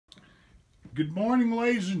Good morning,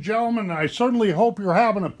 ladies and gentlemen. I certainly hope you're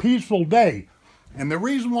having a peaceful day. And the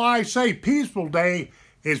reason why I say peaceful day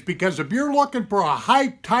is because if you're looking for a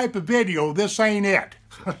hype type of video, this ain't it.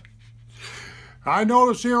 I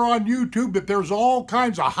notice here on YouTube that there's all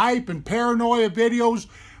kinds of hype and paranoia videos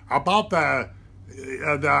about the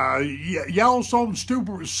Yellowstone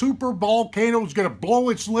Super Volcano is going to blow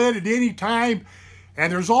its lid at any time.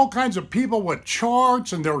 And there's all kinds of people with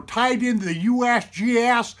charts, and they're tied into the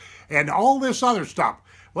USGS and all this other stuff.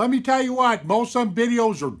 Let me tell you what, most of them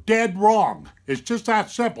videos are dead wrong. It's just that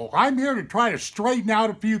simple. I'm here to try to straighten out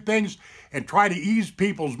a few things and try to ease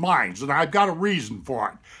people's minds, and I've got a reason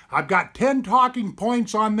for it. I've got 10 talking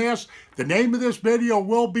points on this. The name of this video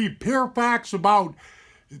will be Pure Facts About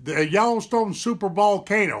the Yellowstone Super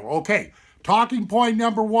Volcano. Okay, talking point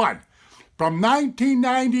number one. From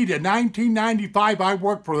 1990 to 1995, I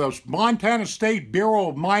worked for the Montana State Bureau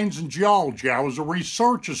of Mines and Geology. I was a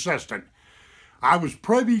research assistant. I was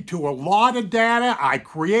privy to a lot of data. I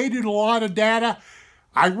created a lot of data.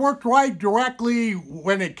 I worked right directly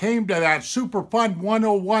when it came to that Superfund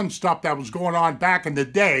 101 stuff that was going on back in the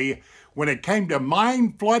day when it came to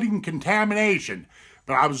mine flooding contamination.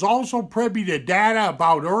 But I was also privy to data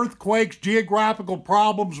about earthquakes, geographical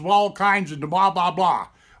problems of all kinds, and blah, blah, blah.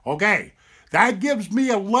 Okay. That gives me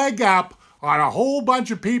a leg up on a whole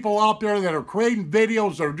bunch of people out there that are creating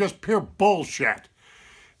videos that are just pure bullshit.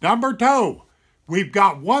 Number two, we've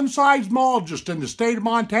got one seismologist in the state of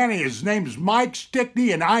Montana. His name is Mike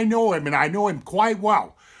Stickney, and I know him quite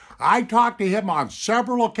well. I talked to him on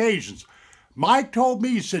several occasions. Mike told me,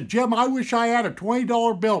 he said, Jim, I wish I had a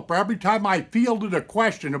 $20 bill for every time I fielded a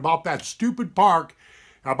question about that stupid park,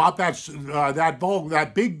 about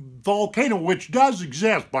that big volcano, which does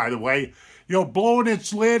exist, by the way. Blowing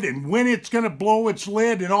its lid and when it's going to blow its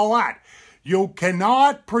lid and all that. You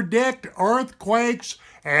cannot predict earthquakes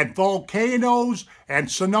and volcanoes and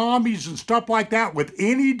tsunamis and stuff like that with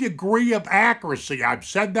any degree of accuracy. I've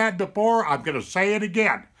said that before. I'm going to say it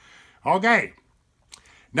again. Okay.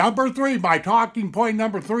 Number three, my talking point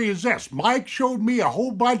number three is this. Mike showed me a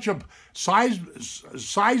whole bunch of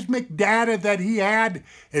seismic data that he had.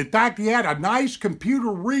 In fact, he had a nice computer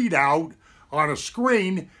readout on a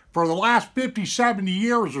screen for the last 50, 70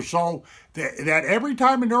 years or so, that every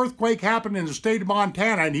time an earthquake happened in the state of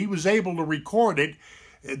Montana and he was able to record it,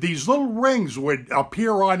 these little rings would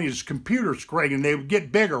appear on his computer screen and they would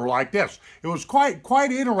get bigger like this. It was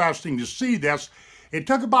quite interesting to see this. It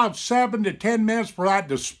took about 7 to 10 minutes for that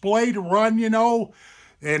display to run, and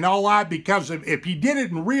all that, because if you did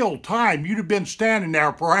it in real time, you'd have been standing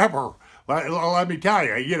there forever. Let me tell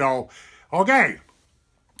you, Okay.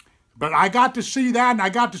 But I got to see that, and I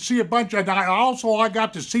got to see a bunch, and I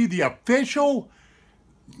got to see the official,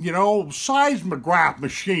 seismograph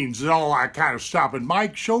machines and all that kind of stuff. And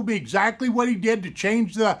Mike showed me exactly what he did to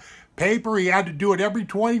change the paper. He had to do it every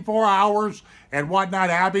 24 hours and whatnot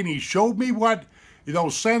have you. And he showed me what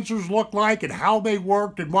those sensors looked like and how they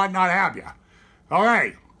worked and whatnot have you. All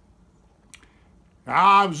right.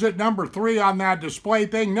 I was at number three on that display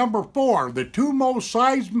thing. Number four, the two most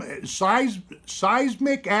seismic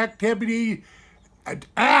activity,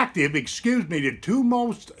 the two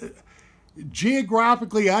most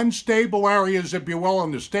geographically unstable areas, if you will,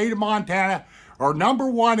 in the state of Montana are number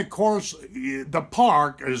one, of course, the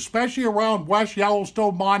park, especially around West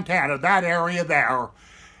Yellowstone, Montana, that area there.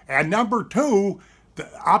 And number two,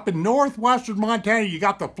 up in northwestern Montana, you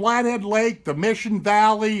got the Flathead Lake, the Mission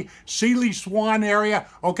Valley, Sealy Swan area.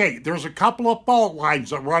 Okay, there's a couple of fault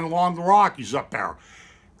lines that run along the Rockies up there.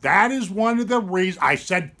 That is one of the reasons, I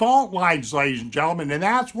said fault lines, ladies and gentlemen, and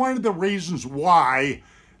that's one of the reasons why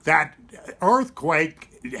that earthquake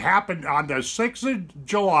happened on the 6th of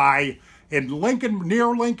July in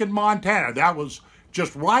near Lincoln, Montana. That was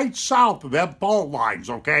just right south of them fault lines,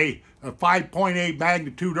 okay? A 5.8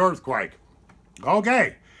 magnitude earthquake.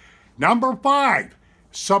 Okay, number five,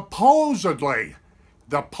 supposedly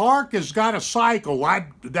the park has got a cycle.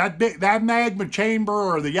 That magma chamber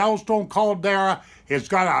or the Yellowstone caldera has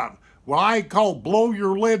got a what I call blow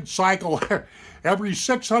your lid cycle every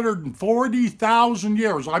 640,000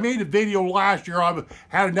 years. I made a video last year. I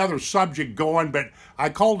had another subject going, but I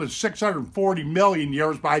called it 640 million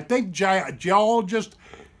years. But I think geologists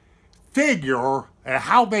figure, and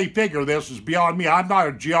how they figure this is beyond me. I'm not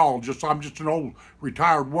a geologist. I'm just an old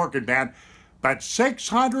retired working man. But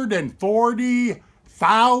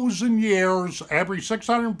 640,000 years, every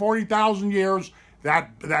 640,000 years,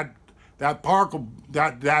 that park,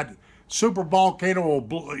 that super volcano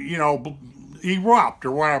will, erupt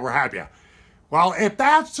or whatever have you. Well, if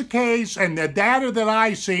that's the case, and the data that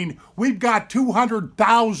I've seen, we've got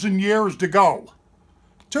 200,000 years to go.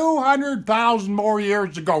 200,000 more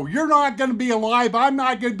years ago. You're not going to be alive. I'm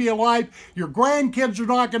not going to be alive. Your grandkids are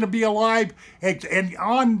not going to be alive. And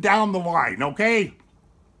on down the line, okay?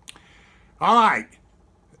 All right.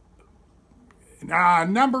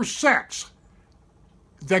 Number 6,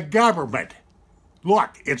 the government. Look,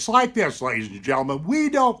 it's like this, ladies and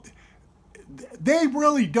gentlemen. They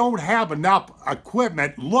really don't have enough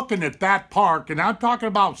equipment looking at that park, and I'm talking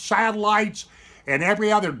about satellites and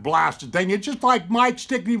every other blasted thing. It's just like Mike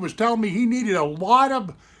Stickney was telling me he needed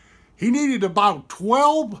about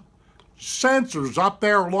 12 sensors up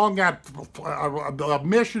there along that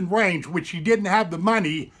mission range, which he didn't have the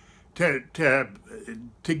money to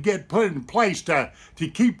get put in place to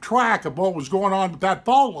keep track of what was going on with that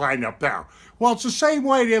fault line up there. Well, it's the same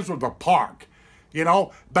way it is with the park, you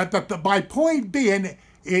know. But my point being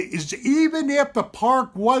is, even if the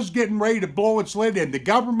park was getting ready to blow its lid and the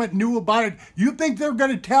government knew about it, you think they're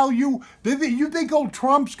going to tell you? You think old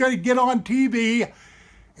Trump's going to get on TV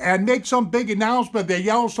and make some big announcement that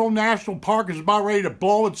Yellowstone National Park is about ready to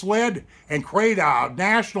blow its lid and create a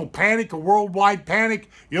national panic, a worldwide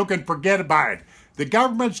panic? You can forget about it. The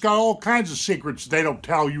government's got all kinds of secrets they don't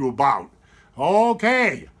tell you about.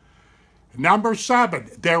 Okay. Number 7,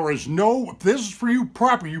 this is for you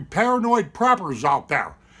paranoid preppers out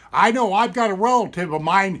there. I know I've got a relative of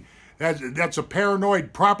mine that's a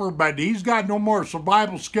paranoid prepper, but he's got no more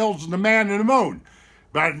survival skills than the man in the moon.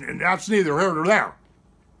 But that's neither here nor there.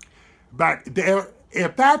 But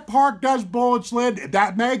if that park does blow its lid,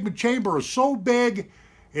 that magma chamber is so big,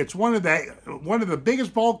 it's one of the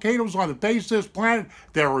biggest volcanoes on the face of this planet.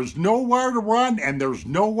 There is nowhere to run and there's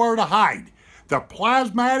nowhere to hide. The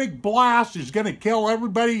plasmatic blast is going to kill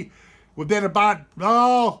everybody within about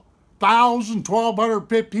 1,000, 1,200,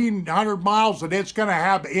 1,500 miles, and it's going to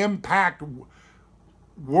have impact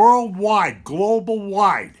worldwide,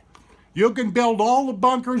 global-wide. You can build all the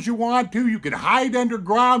bunkers you want to. You can hide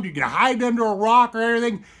underground. You can hide under a rock or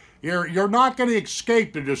anything. You're not going to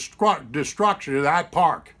escape the destruction of that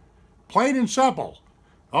park. Plain and simple.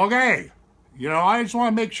 Okay. You know, I just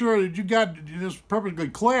want to make sure that you got this perfectly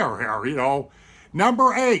clear here, you know.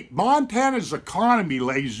 Number 8, Montana's economy,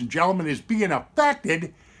 ladies and gentlemen, is being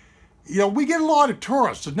affected. You know, we get a lot of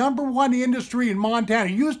tourists. The number 1 industry in Montana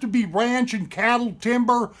used to be ranch and cattle,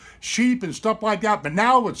 timber, sheep, and stuff like that, but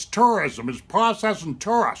now it's tourism. It's processing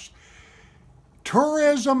tourists.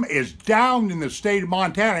 Tourism is down in the state of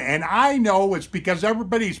Montana, and I know it's because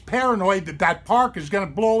everybody's paranoid that that park is going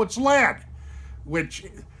to blow its lid, which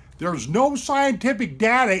there's no scientific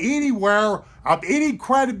data anywhere of any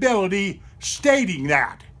credibility stating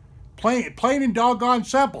that. Plain and doggone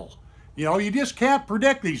simple. You know, you just can't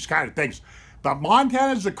predict these kind of things. But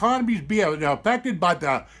Montana's economy is being affected by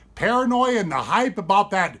the paranoia and the hype about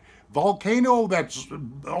that volcano that's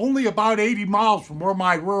only about 80 miles from where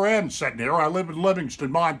my rear end's sitting here. I live in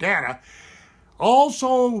Livingston, Montana.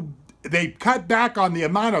 Also, they've cut back on the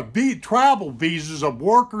amount of travel visas of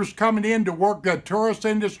workers coming in to work the tourist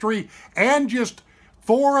industry, and just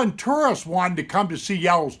foreign tourists wanting to come to see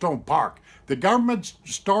Yellowstone Park. The government's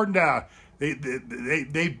starting to,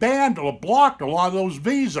 they banned or blocked a lot of those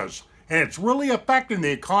visas, and it's really affecting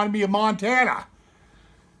the economy of Montana.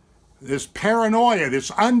 This paranoia,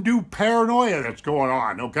 this undue paranoia that's going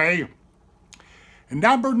on, okay? And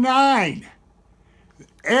number 9,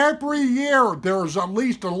 every year there's at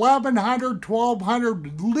least 1,100,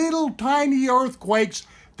 1,200 little tiny earthquakes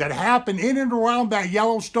that happen in and around that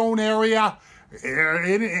Yellowstone area.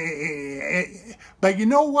 But you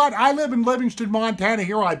know what? I live in Livingston, Montana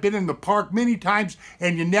here. I've been in the park many times,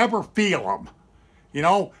 and you never feel them. You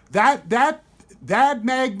know, that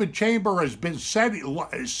magma chamber has been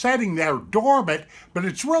setting there dormant, but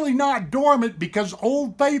it's really not dormant because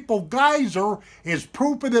Old Faithful Geyser is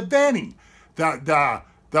proof of the venting.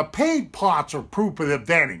 The paint pots are proof of the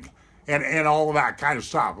venting and all of that kind of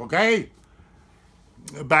stuff, okay?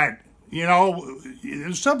 But, you know,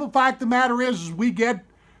 the simple fact of the matter is we get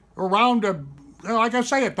around, like I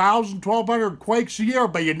say, 1,000, 1,200 quakes a year,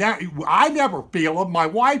 but I never feel them. My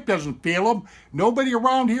wife doesn't feel them. Nobody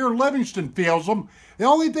around here in Livingston feels them. The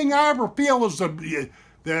only thing I ever feel is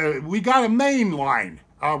we got a main line,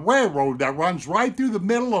 a railroad that runs right through the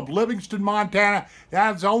middle of Livingston, Montana.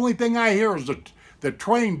 That's the only thing I hear is the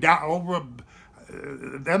train down over.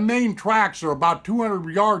 The main tracks are about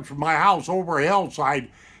 200 yards from my house over a hillside,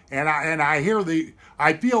 and I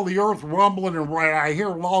feel the earth rumbling, and I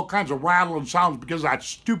hear all kinds of rattling sounds because of that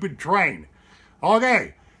stupid train.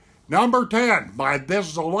 Okay, number 10. This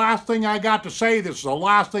is the last thing I got to say. This is the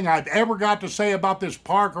last thing I've ever got to say about this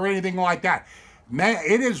park or anything like that.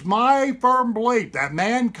 It is my firm belief that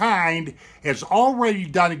mankind has already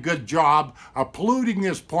done a good job of polluting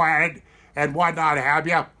this planet and whatnot have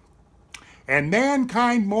you. And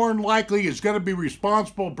mankind more than likely is going to be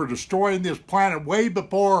responsible for destroying this planet way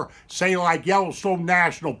before, say, like Yellowstone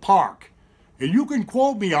National Park. And you can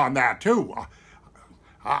quote me on that too.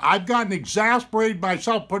 I've gotten exasperated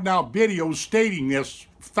myself putting out videos stating this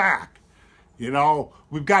fact. You know,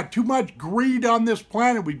 we've got too much greed on this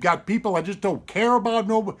planet. We've got people that just don't care about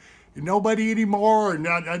nobody anymore. And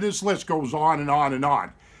this list goes on and on and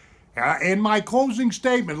on. In my closing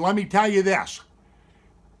statement, let me tell you this.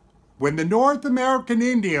 When the North American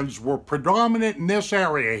Indians were predominant in this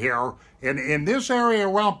area here, and in this area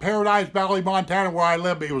around Paradise Valley, Montana, where I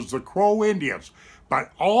live, it was the Crow Indians.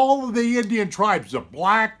 But all of the Indian tribes, the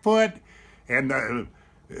Blackfoot and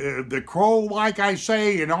the Crow, like I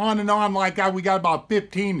say, and on like that, we got about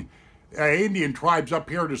 15 Indian tribes up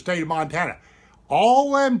here in the state of Montana.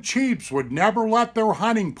 All them chiefs would never let their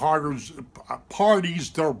hunting parties,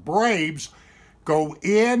 their braves, go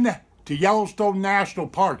in to Yellowstone National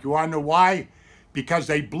Park. You want to know why? Because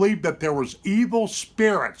they believed that there was evil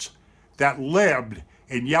spirits that lived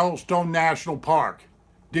in Yellowstone National Park.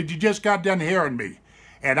 Did you just got done hearing me?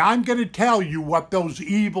 And I'm going to tell you what those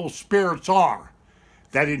evil spirits are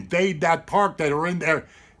that invade that park, that are in there.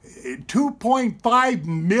 2.5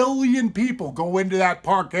 million people go into that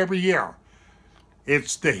park every year.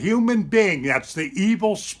 It's the human being that's the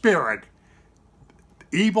evil spirit.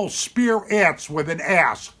 Evil spirits with an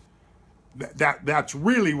S. That's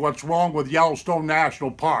really what's wrong with Yellowstone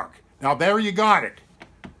National Park. Now there you got it.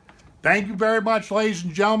 Thank you very much, ladies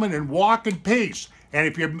and gentlemen, and walk in peace. And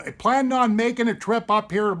if you're planning on making a trip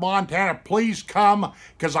up here to Montana, please come,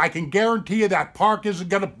 because I can guarantee you that park isn't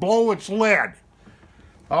going to blow its lid.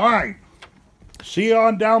 All right. See you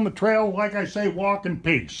on down the trail. Like I say, walk in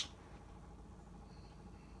peace.